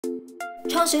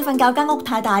倉鼠瞓覺間屋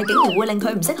太大，竟然會令佢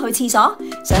唔識去廁所。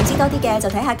想知多啲嘅就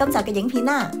睇下今集嘅影片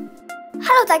啦。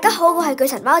Hello， 大家好，我係巨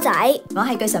神貓仔，我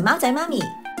係巨神貓仔媽咪。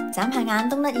眨下眼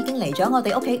，Donut已經嚟咗我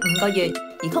哋屋企5個月，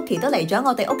而 Cookie 都嚟咗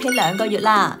我哋屋企2個月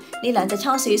啦。呢兩隻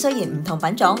倉鼠雖然唔同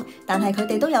品種，但係佢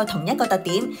哋都有同一個特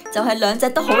點，就係兩隻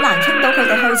都好難傾到佢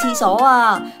哋去廁所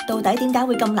啊。到底點解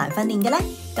會咁難訓練嘅呢？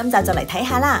今集就嚟睇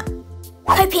下啦。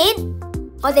去片，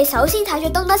我哋首先睇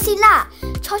咗Donut先啦。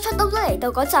初Donut嚟到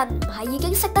嗰陣，唔係已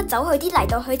經識得走去啲泥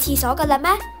度去廁所噶啦咩？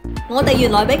我哋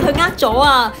原來俾佢呃咗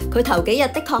啊！佢頭幾日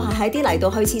的確係喺啲泥度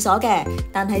去廁所嘅，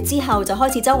但係之後就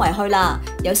開始周圍去啦。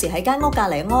有時喺間屋隔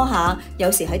籬屙下，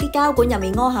有時喺啲膠管入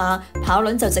面屙下，跑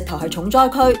輪就直頭係重災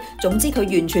區。總之佢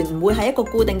完全唔會喺一個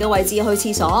固定嘅位置去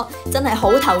廁所，真係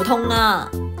好頭痛啊！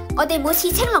我哋每次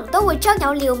清籠都會將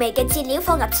有尿味嘅飼料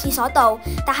放入廁所度，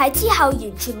但係之後完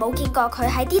全冇見過佢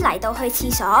喺啲泥度去廁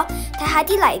所。睇下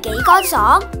啲泥幾乾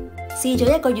爽。試咗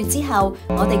1個月之後，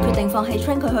我哋決定放棄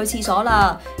train 佢去廁所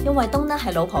啦，因為Donut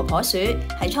係老婆婆鼠，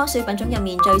係倉鼠品種入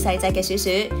面最細隻嘅鼠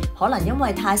鼠。可能因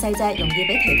為太細隻，容易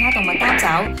俾其他動物擔走。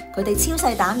佢哋超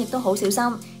細膽，亦都好小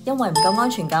心，因為唔夠安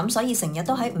全感，所以成日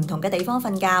都喺唔同嘅地方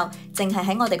瞓覺，淨係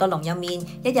喺我哋個籠入面，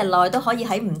一日內都可以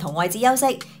喺唔同位置休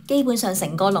息。基本上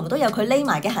成個籠都有佢匿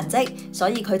埋嘅痕跡，所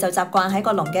以佢就習慣喺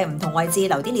個籠嘅唔同位置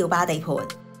留啲尿霸地盤。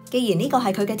既然呢個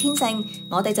係佢嘅天性，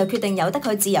我哋就決定由得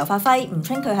佢自由發揮，唔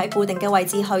train 佢喺固定嘅位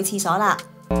置去廁所啦。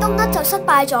Donut就失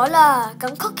敗咗啦，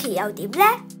咁 Cookie 又點呢？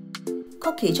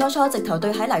 Cookie 初直頭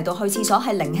對喺泥度去廁所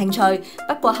係零興趣，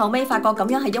不過後尾發覺咁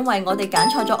樣係因為我哋揀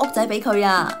錯咗屋仔俾佢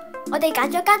啊。我哋揀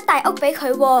咗間大屋俾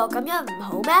佢喎，咁樣唔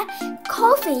好咩？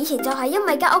 Coffee 以前就係因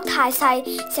為間屋太細，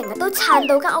成日都撐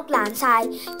到間屋爛晒，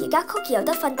而家 Cookie 有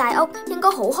得瞓大屋，應該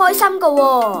好開心噶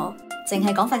喎。淨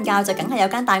係講瞓覺就梗係有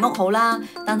間大屋好啦，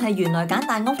但係原來揀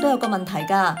大屋都有個問題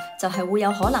㗎，就係會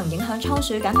有可能影響倉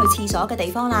鼠揀去廁所嘅地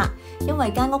方啦。因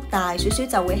為間屋大，鼠鼠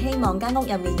就會希望間屋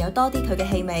入面有多啲佢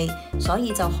嘅氣味，所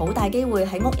以就好大機會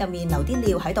喺屋入面留啲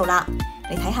尿喺度啦。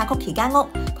你睇下 Cookie 間屋，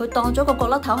佢當咗個角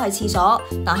落頭係廁所，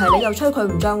但係你又吹佢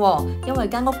唔脹喎，因為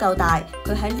間屋夠大，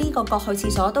佢喺呢個角去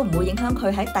廁所都唔會影響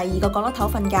佢喺第2個角落頭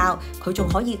瞓覺，佢仲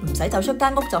可以唔使走出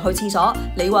間屋就去廁所，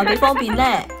你話幾方便呢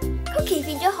？Cookie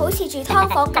變咗好似住劏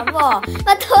房咁喎，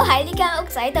乜都喺呢間屋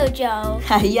仔度做。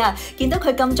係啊，見到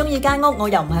佢咁中意間屋，我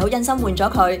又唔係好忍心換咗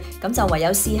佢，咁就唯有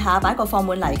試下擺個放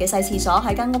滿泥嘅細廁所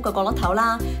喺間屋嘅角落頭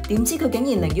啦。點知佢竟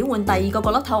然寧願換第2個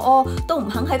角落頭屙，都唔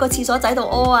肯喺個廁所仔度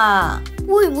屙啊！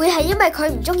會唔會係因為佢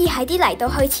唔中意喺啲泥度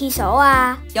去廁所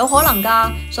啊？有可能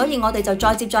㗎，所以我哋就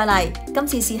再接再厲，今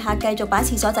次試下繼續擺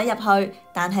廁所仔入去，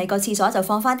但係個廁所就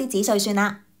放翻啲紙碎算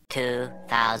啦。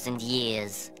2000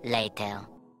 years later。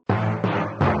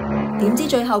點知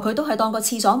最後佢都係當個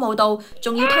廁所冇到，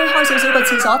仲要推開少少個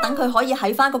廁所，等佢可以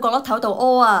喺翻個角落頭度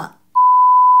屙啊！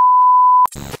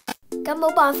咁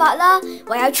冇辦法啦，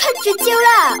唯有出絕招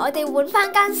啦！我哋換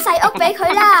翻間細屋俾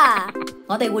佢啦。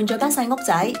我哋換咗間細屋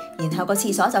仔，然後個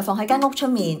廁所就放喺間屋出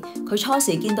面。佢初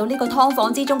時見到呢個劏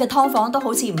房之中嘅劏房都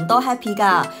好似唔多 happy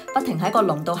㗎，不停喺個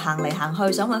籠度行嚟行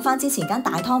去，想揾翻之前間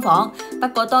大劏房。不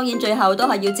過當然最後都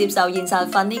係要接受現實，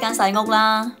瞓呢間細屋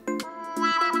啦。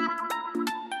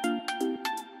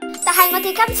但係我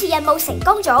哋今次任務成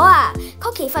功咗啊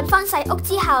 ！Cookie 瞓翻細屋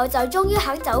之後，就終於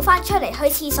肯走翻出嚟去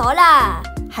廁所啦。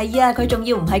係啊，佢仲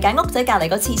要唔係揀屋仔隔籬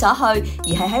個廁所去，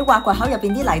而係喺挖掘口入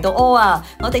邊啲泥度屙啊！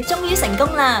我哋終於成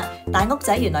功啦！大屋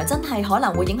仔原來真係可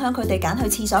能會影響佢哋揀去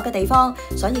廁所嘅地方，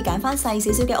所以揀翻細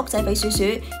少少嘅屋仔俾鼠鼠，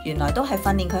原來都係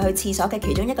訓練佢去廁所嘅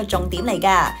其中一個重點嚟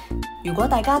㗎。如果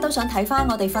大家都想睇翻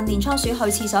我哋訓練倉鼠去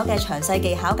廁所嘅詳細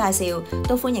技巧介紹，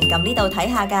都歡迎撳呢度睇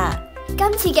下㗎。今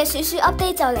次嘅鼠鼠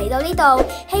update 就嚟到呢度，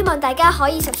希望大家可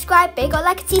以 subscribe 俾個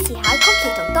like 支持下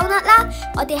Cookie 同Donut啦，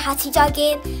我哋下次再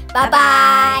見，拜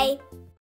拜。